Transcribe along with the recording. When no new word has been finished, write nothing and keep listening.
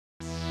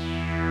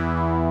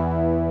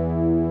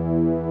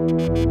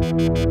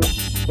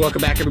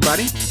Welcome back,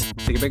 everybody.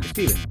 Take it back to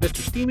Steven, Mr.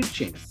 Steven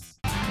Chamis.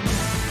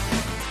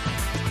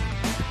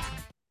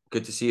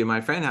 Good to see you, my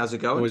friend. How's it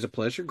going? Always a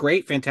pleasure.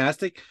 Great,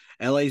 fantastic.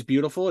 LA's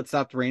beautiful. It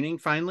stopped raining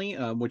finally,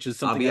 which is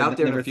something I'll be I out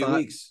there in never a few thought.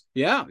 weeks.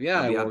 Yeah. I'll be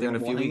out We'll, there in a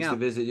we'll few hang weeks to out.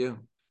 visit you.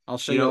 I'll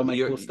show you all my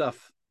cool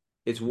stuff.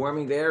 It's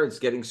warming there. It's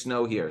getting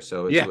snow here,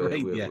 so it's, Yeah, we're,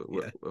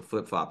 right. we're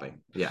flip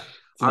flopping. Yeah.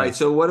 It's All right. nice.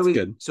 So what do It's we?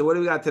 good. So what do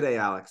we got today,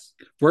 Alex?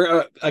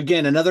 We're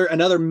again another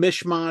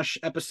mishmash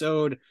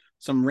episode.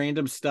 Some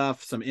random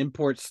stuff, some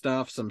import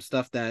stuff, some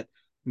stuff that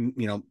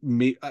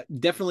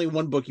definitely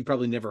one book you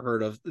probably never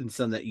heard of, and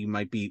some that you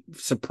might be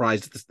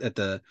surprised at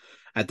the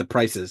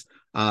prices.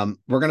 We're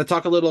going to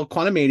talk a little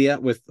Quantumania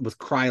with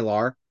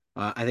Krylar.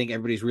 I think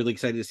everybody's really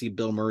excited to see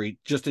Bill Murray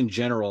just in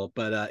general,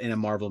 but in a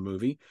Marvel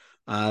movie.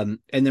 And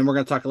then we're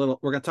going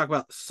to talk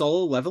about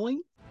Solo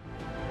Leveling.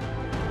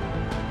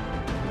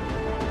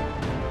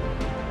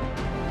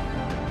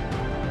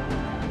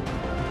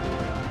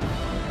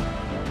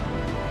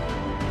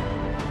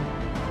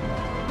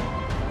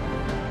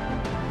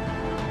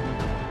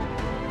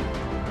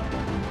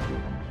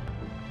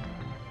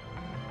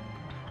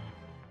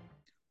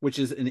 Which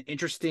is an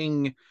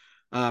interesting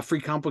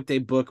free comic book day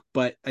book,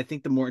 but I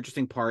think the more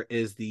interesting part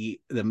is the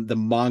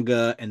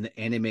manga and the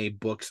anime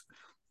books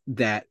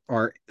that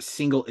are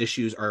single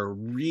issues are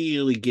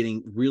really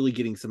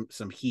getting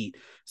some heat,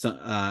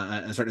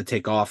 and starting to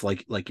take off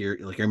like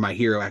your My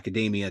Hero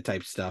Academia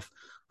type stuff.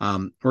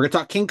 We're gonna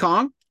talk King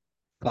Kong,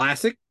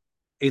 classic,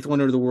 Eighth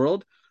Wonder of the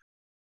World.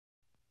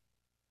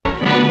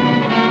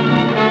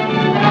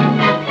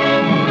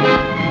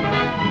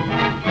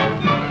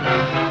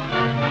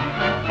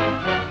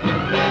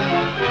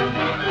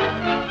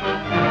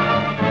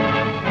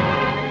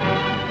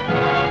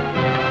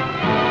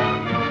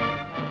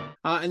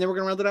 And then we're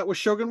going to round it out with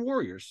Shogun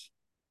Warriors.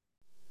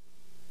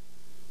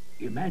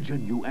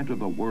 Imagine you enter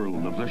the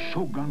world of the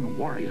Shogun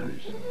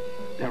Warriors.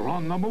 They're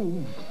on the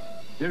move.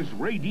 There's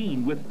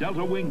Raideen with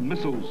Delta Wing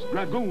missiles,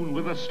 Dragoon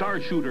with a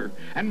star shooter,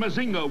 and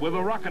Mazinga with a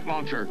rocket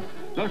launcher.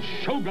 The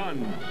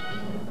Shoguns.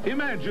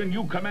 Imagine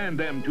you command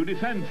them to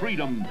defend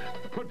freedom,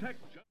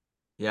 protect...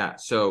 Yeah,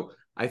 so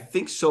I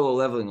think Solo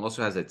Leveling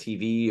also has a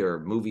TV or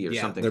movie or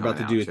something. They're about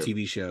to do a too.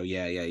 TV show.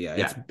 Yeah.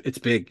 It's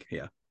big.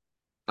 Yeah.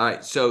 All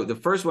right, so the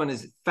first one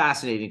is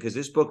fascinating because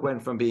this book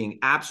went from being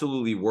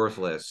absolutely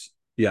worthless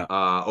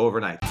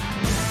overnight.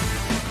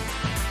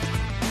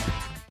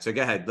 So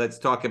go ahead. Let's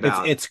talk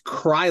about it's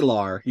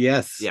Krylar.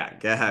 Yes. Yeah,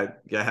 go ahead.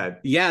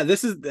 Yeah,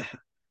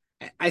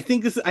 I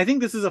think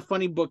this is a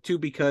funny book too,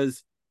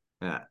 because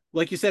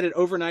like you said,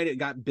 overnight it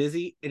got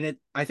busy, and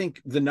I think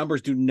the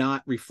numbers do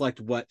not reflect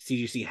what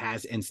CGC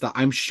has in stock.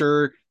 I'm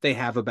sure they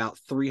have about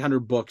 300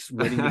 books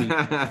ready to be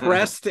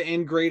pressed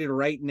and graded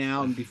right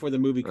now and before the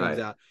movie comes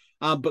out.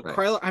 But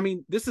Krylar, I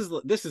mean, this is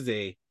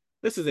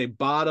a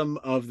bottom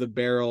of the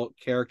barrel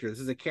character. This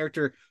is a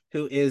character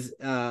who is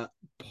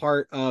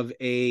part of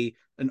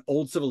an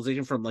old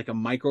civilization from like a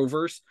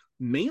microverse.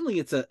 Mainly,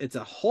 it's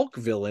a Hulk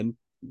villain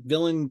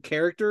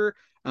character,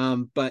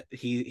 but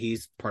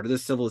he's part of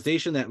this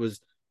civilization that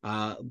was in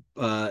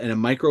a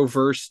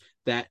microverse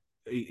that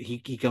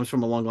he comes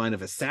from a long line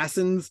of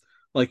assassins.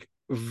 Like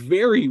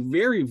very,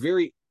 very,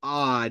 very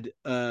odd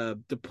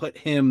to put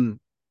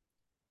him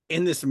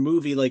in this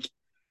movie. Like,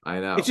 I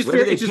know. It's just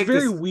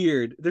very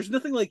weird. There's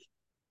nothing like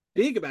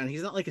big about him.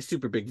 He's not like a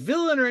super big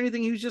villain or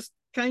anything. He was just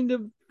kind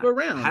of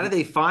around. How did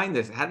they find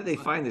this? How did they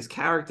find this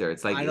character?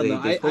 It's like I don't know.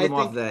 They pulled him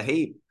off the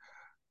heap.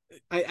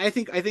 I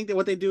think that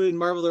what they do in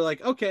Marvel, they're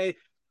like, okay,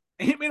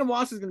 Ant-Man and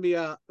Wasp is going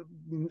to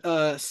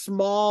be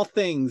small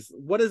things.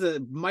 What is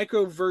a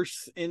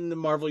microverse in the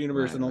Marvel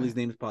universe? And all these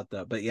names popped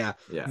up. But yeah,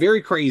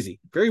 very crazy,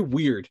 very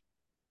weird.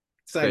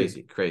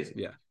 Exciting. Crazy.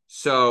 Yeah.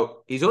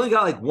 So he's only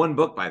got like one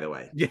book, by the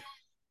way. Yeah.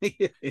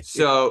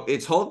 So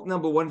it's Hulk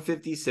number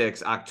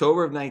 156,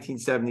 October of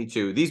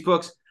 1972. These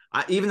books,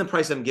 even the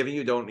price I'm giving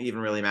you, don't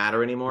even really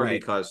matter anymore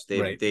because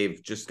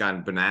they've just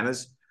gone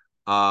bananas.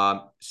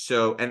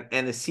 So the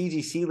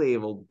CGC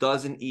label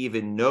doesn't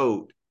even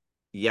note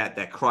yet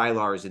that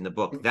Krylar is in the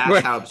book.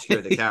 That's how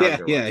obscure the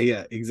character was.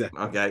 Yeah,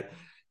 exactly. Okay.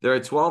 There are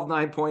 12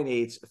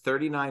 9.8s,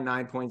 39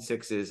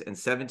 9.6s, and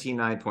 17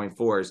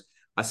 9.4s.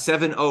 A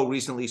 7.0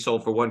 recently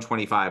sold for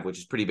 $125, which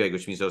is pretty big,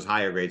 which means those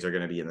higher grades are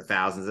going to be in the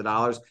thousands of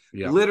dollars.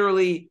 Yeah.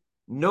 Literally,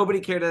 nobody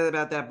cared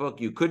about that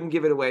book. You couldn't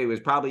give it away. It was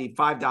probably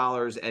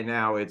 $5, and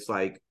now it's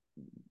like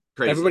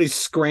crazy. Everybody's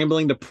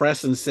scrambling to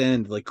press and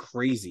send like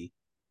crazy.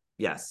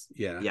 Yes.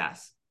 Yeah.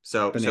 Yes.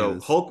 So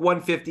Hulk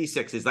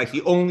 156 is like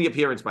the only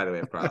appearance, by the way,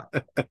 of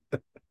Krylar.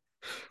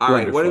 All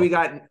right. What do we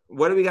got?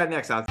 What do we got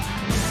next, Alex?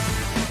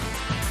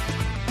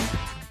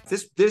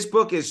 This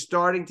book is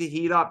starting to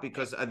heat up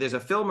because there's a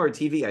film or a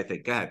TV, I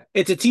think. Go ahead.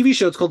 It's a TV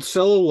show. It's called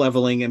Solo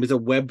Leveling, and it's a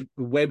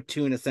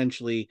webtoon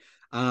essentially.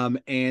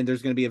 And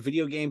there's going to be a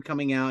video game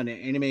coming out,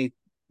 an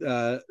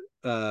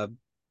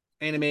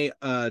anime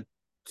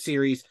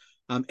series.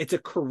 It's a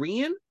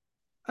Korean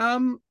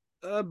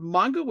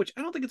manga, which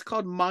I don't think it's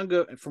called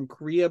manga from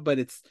Korea, but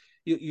it's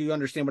you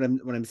understand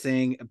what I'm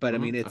saying. But I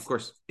mean, of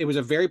course, it was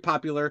a very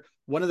popular.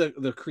 One of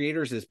the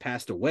creators has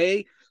passed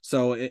away,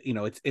 so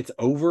it's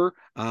over.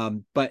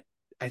 But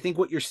I think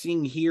what you're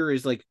seeing here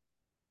is like,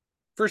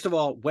 first of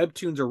all,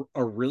 webtoons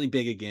are really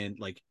big again,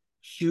 like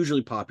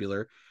hugely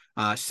popular.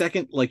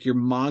 Second, like your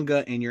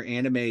manga and your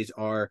animes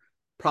are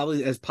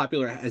probably as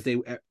popular as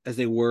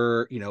they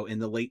were, in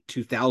the late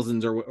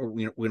 2000s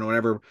or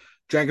whenever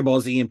Dragon Ball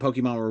Z and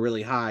Pokemon were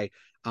really high.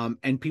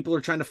 And people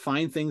are trying to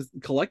find things,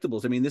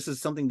 collectibles. I mean, this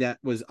is something that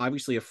was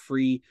obviously a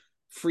free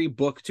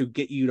book to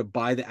get you to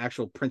buy the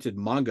actual printed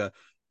manga.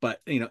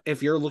 But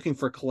if you're looking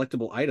for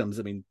collectible items,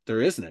 I mean,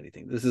 there isn't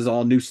anything. This is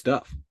all new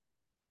stuff.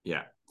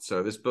 Yeah.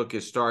 So this book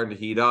is starting to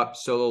heat up.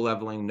 Solo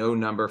Leveling, No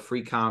Number,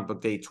 Free Comic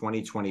Book Day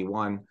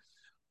 2021.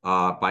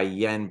 By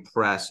Yen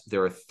Press.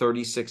 There are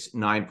 36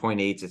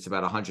 9.8s. It's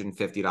about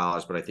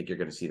 $150, but I think you're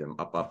going to see them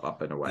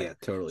up and away. Yeah,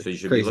 totally. So you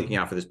should be looking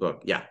out for this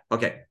book. Yeah.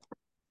 Okay.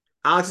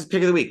 Alex's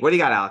pick of the week. What do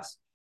you got, Alex?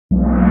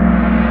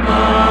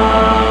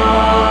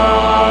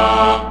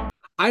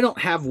 I don't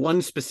have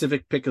one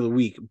specific pick of the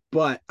week,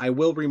 but I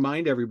will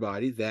remind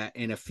everybody that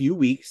in a few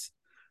weeks,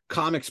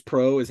 Comics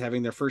Pro is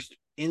having their first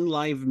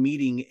in-live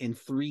meeting in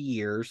 3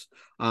 years.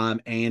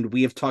 And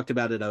we have talked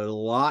about it a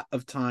lot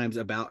of times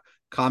about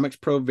Comics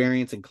Pro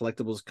variants and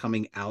collectibles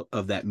coming out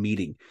of that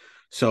meeting.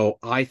 So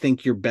I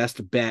think your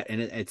best bet,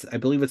 and I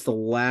believe it's the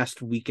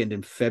last weekend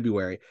in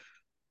February,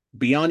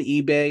 be on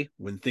eBay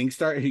when things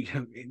start.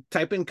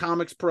 Type in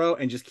Comics Pro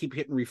and just keep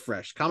hitting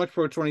refresh. Comics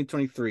Pro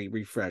 2023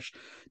 refresh,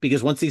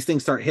 because once these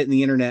things start hitting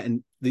the internet,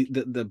 and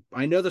the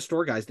I know the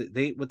store guys,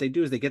 that what they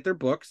do is they get their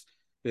books,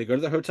 they go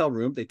to the hotel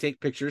room, they take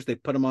pictures, they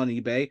put them on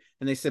eBay,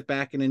 and they sit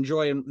back and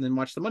enjoy and then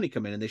watch the money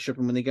come in, and they ship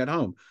them when they get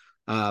home.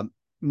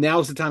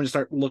 Now's the time to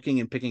start looking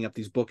and picking up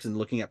these books and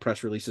looking at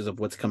press releases of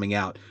what's coming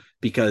out,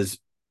 because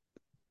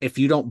if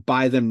you don't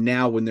buy them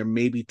now when they're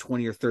maybe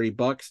 20 or 30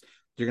 bucks,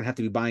 you're going to have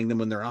to be buying them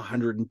when they're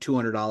 $100 and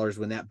 $200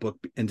 when that book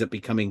ends up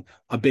becoming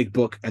a big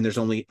book and there's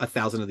only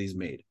 1,000 of these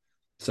made.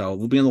 So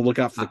we'll be on the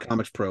lookout for the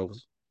Comics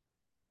Pros.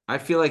 I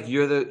feel like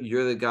you're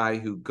the guy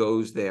who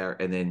goes there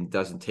and then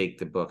doesn't take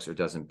the books or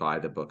doesn't buy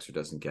the books or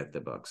doesn't get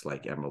the books,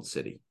 like Emerald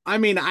City. I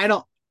mean, I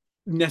don't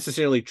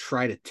necessarily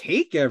try to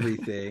take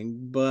everything,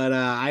 but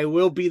I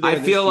will be there. I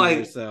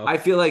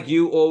feel like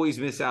you always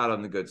miss out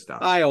on the good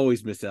stuff. I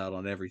always miss out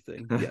on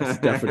everything. Yes,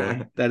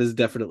 definitely. That is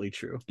definitely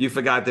true. You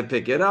forgot to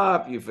pick it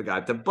up. You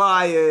forgot to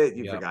buy it.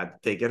 You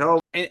forgot to take it home.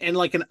 And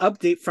like an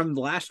update from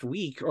last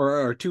week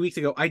or 2 weeks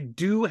ago, I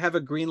do have a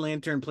Green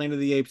Lantern Planet of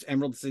the Apes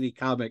Emerald City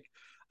comic.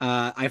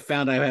 I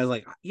found I was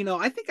like,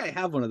 I think I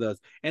have one of those,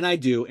 and I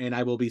do, and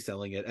I will be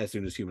selling it as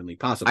soon as humanly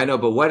possible. I know,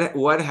 but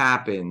what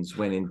happens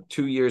when in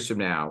 2 years from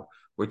now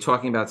we're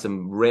talking about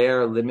some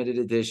rare limited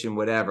edition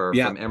whatever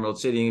from Emerald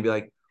City, and you'd be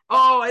like,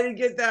 "Oh, I didn't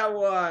get that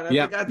one. I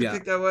forgot to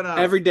pick that one up."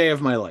 Every day of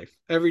my life.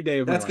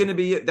 That's going to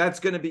be you. That's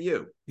going to be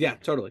you. Yeah,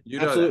 totally. You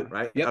know that,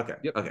 right? Yep. Okay.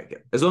 Yep. Okay.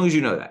 Good. As long as you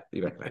know that,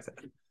 you recognize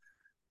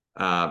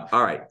that.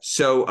 All right.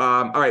 So,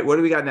 all right. What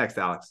do we got next,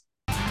 Alex?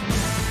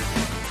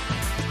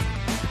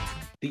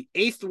 The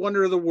eighth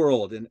wonder of the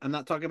world, and I'm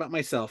not talking about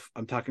myself.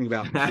 I'm talking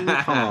about King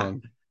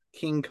Kong.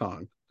 King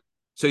Kong.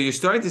 So you're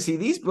starting to see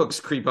these books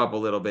creep up a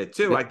little bit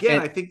too.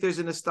 Again, I think there's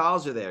a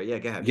nostalgia there. Yeah,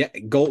 go ahead. Yeah,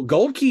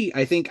 Gold Key.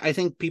 I think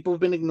people have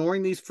been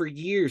ignoring these for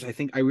years.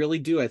 I really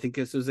do. I think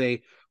this is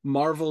a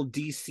Marvel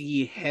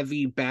DC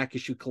heavy back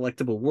issue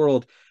collectible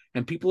world,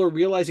 and people are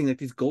realizing that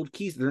these Gold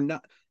Keys, they're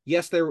not.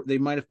 Yes, they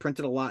might have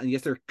printed a lot, and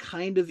yes, they're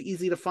kind of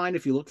easy to find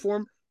if you look for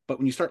them. But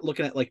when you start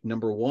looking at like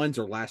number ones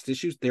or last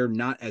issues, they're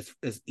not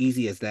as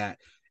easy as that.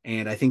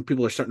 And I think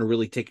people are starting to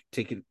really take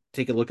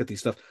a look at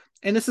these stuff.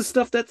 And this is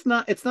stuff that's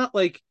not. It's not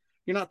like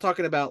you're not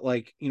talking about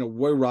like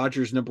Roy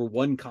Rogers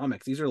 #1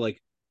 comics. These are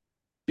like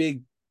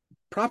big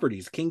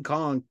properties. King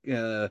Kong,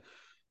 Winnie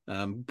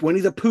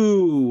the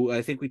Pooh.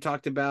 I think we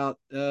talked about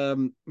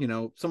someone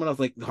else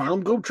like the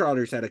Harlem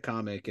Globetrotters had a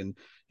comic, and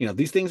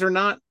these things are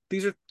not.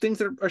 These are things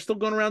that are still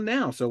going around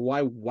now. So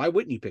why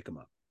wouldn't you pick them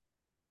up?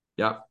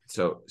 Yep.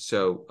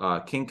 So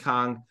King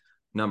Kong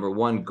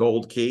 #1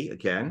 Gold Key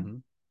again. Mm-hmm.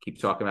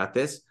 Keep talking about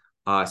this.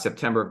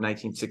 September of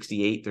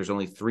 1968. There's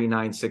only 3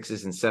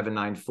 9.6s and 7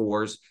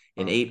 9.4s.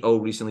 An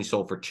 8.0 recently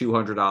sold for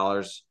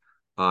 $200.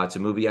 It's a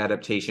movie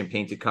adaptation,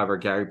 painted cover,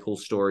 Gary Poole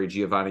story,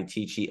 Giovanni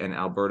Ticci and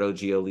Alberto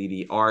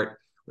Giolitti art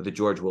with a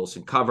George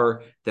Wilson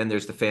cover. Then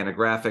there's the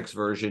Fantagraphics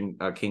version,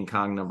 King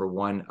Kong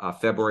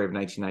 #1, February of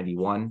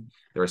 1991.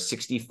 There are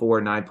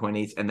 64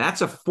 9.8s, and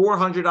that's a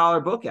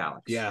 $400 book,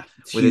 Alex. Yeah,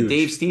 with huge. a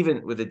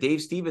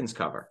Dave Stevens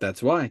cover.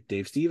 That's why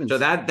Dave Stevens. So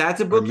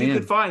that's a book you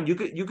could find.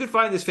 You could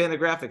find this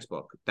Fantagraphics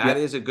book. That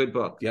is a good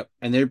book. Yep,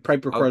 and their price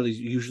per card is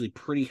usually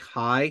pretty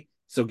high,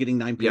 so getting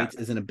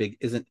 9.8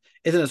 isn't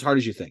as hard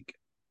as you think.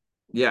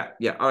 Yeah.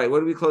 All right,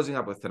 what are we closing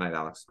up with tonight,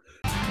 Alex?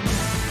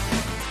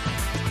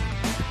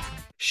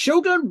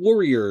 Shogun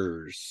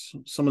Warriors.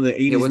 Some of the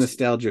 80s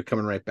nostalgia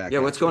coming right back. Yeah,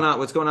 what's going on?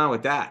 What's going on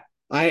with that?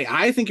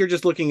 I think you're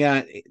just looking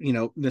at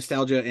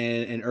nostalgia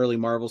and early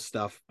Marvel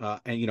stuff,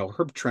 and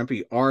Herb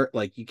Trimpe art.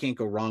 Like, you can't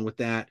go wrong with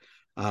that.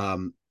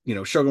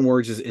 Shogun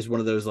Warriors is one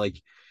of those,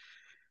 like,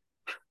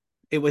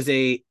 it was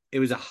a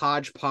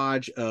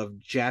hodgepodge of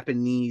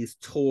Japanese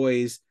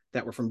toys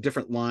that were from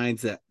different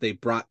lines that they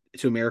brought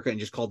to America and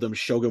just called them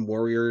Shogun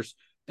Warriors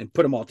and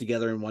put them all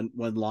together in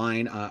one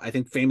line. I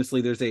think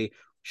famously there's a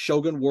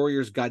Shogun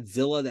Warriors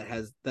Godzilla that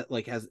has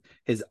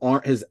his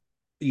arm,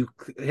 you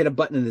hit a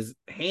button and his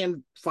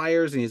hand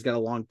fires and he's got a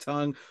long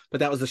tongue,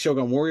 but that was the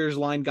Shogun Warriors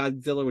line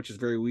Godzilla, which is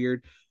very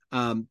weird.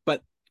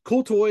 But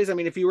cool toys. I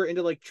mean, if you were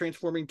into like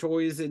transforming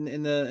toys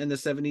in the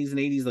 70s and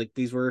 80s, like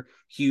these were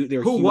huge. They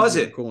were Who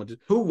wasn't? Cool.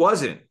 Who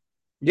wasn't?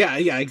 Yeah,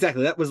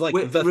 exactly. That was like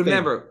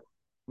remember thing.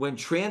 When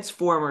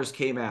Transformers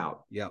came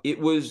out, it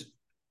was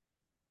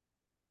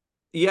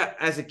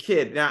as a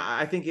kid. Now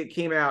I think it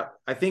came out.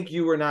 I think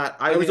you were not.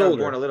 I was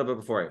born a little bit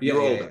before you. You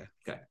were older.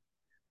 Yeah.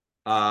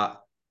 Okay.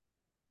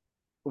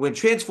 When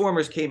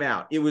Transformers came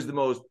out, it was the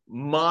most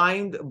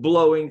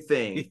mind-blowing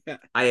thing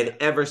I had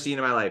ever seen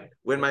in my life.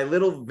 When my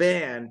little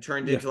van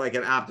turned into like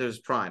an Optimus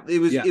Prime, it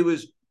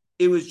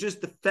was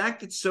just the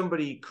fact that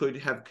somebody could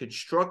have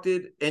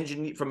constructed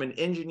from an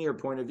engineer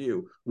point of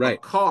view, a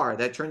car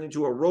that turned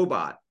into a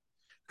robot.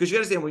 Because you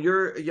understand, when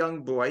you're a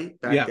young boy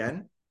back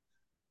then,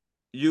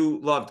 you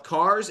loved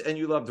cars and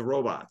you loved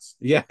robots.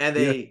 Yeah. And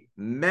they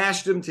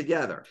mashed them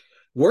together.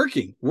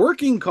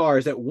 Working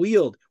cars that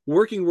wheeled,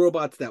 working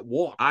robots that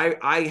walk.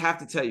 I have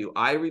to tell you,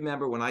 I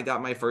remember when I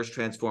got my first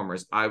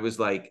Transformers, I was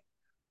like,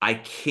 I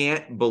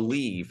can't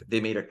believe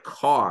they made a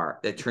car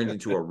that turned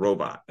into a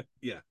robot.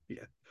 Yeah.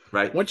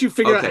 Right. Once you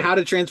figured out how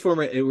to transform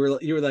it, you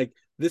were like,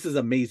 this is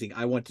amazing.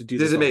 I want to do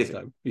this. This is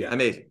amazing. Yeah.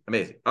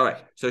 Amazing. All right.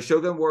 So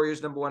Shogun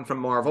Warriors #1 from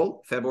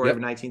Marvel, February of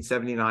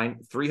 1979,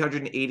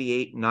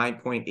 388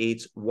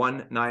 9.8s,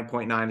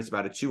 9.9. It's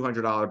about a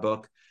 $200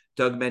 book.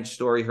 Doug Mensch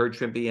story, Herb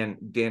Trimpe and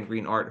Dan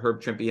Green art,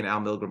 Herb Trimpe and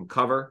Al Milgrom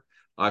cover.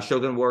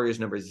 Shogun Warriors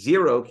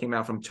 #0 came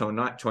out from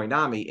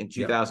Toynami in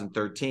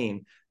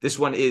 2013. This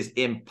one is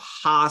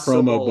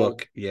impossible promo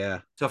book,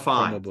 to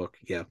find. Promo book,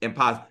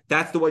 impossible.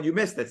 That's the one you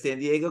missed. That's San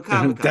Diego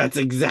Comic-Con. That's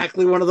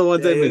exactly one of the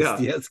ones I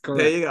missed. Yes,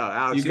 correct. There you go,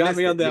 Alex. You got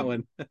me on that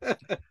one. 2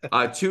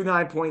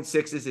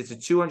 9.6s. It's a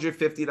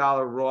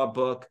 $250 raw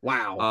book.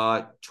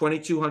 Wow.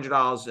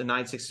 $2,200 and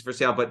 9.6s for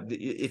sale. But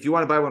if you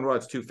want to buy one raw,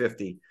 it's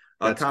 $250.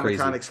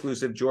 Comic-Con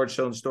exclusive, George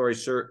Stone story,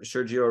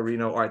 Sergio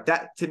Reno art.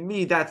 That, to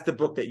me, that's the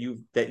book that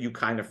you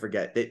kind of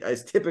forget.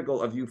 It's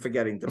typical of you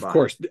forgetting to buy. Of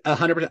course,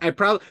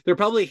 100%. They're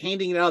probably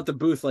handing it out at the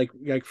booth like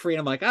free. And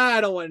I'm like,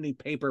 I don't want any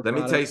paper. Let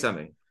me tell you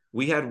something.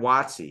 We had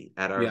WotC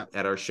at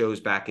our shows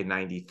back in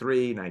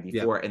 93,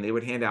 94, and they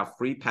would hand out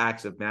free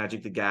packs of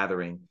Magic the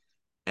Gathering,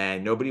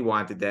 and nobody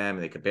wanted them,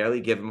 and they could barely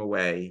give them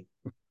away.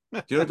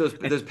 Do you know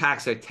what those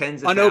packs are?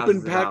 Tens of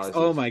unopened packs.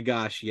 Oh my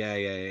gosh. Yeah.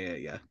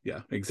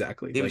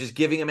 Exactly. They were just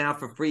giving them out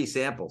for free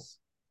samples.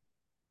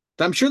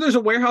 I'm sure there's a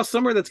warehouse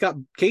somewhere that's got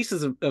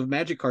cases of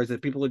Magic cards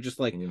that people are just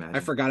like, I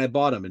forgot I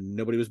bought them and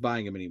nobody was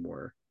buying them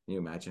anymore. Can you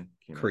imagine?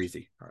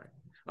 Crazy. All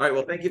right.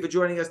 Well, thank you for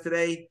joining us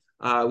today.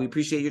 We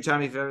appreciate your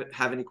time. If you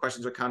have any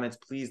questions or comments,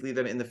 please leave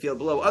them in the field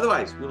below.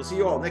 Otherwise, we will see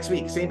you all next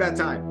week. Same bat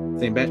time.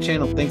 Same bat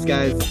channel. Thanks,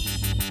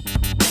 guys.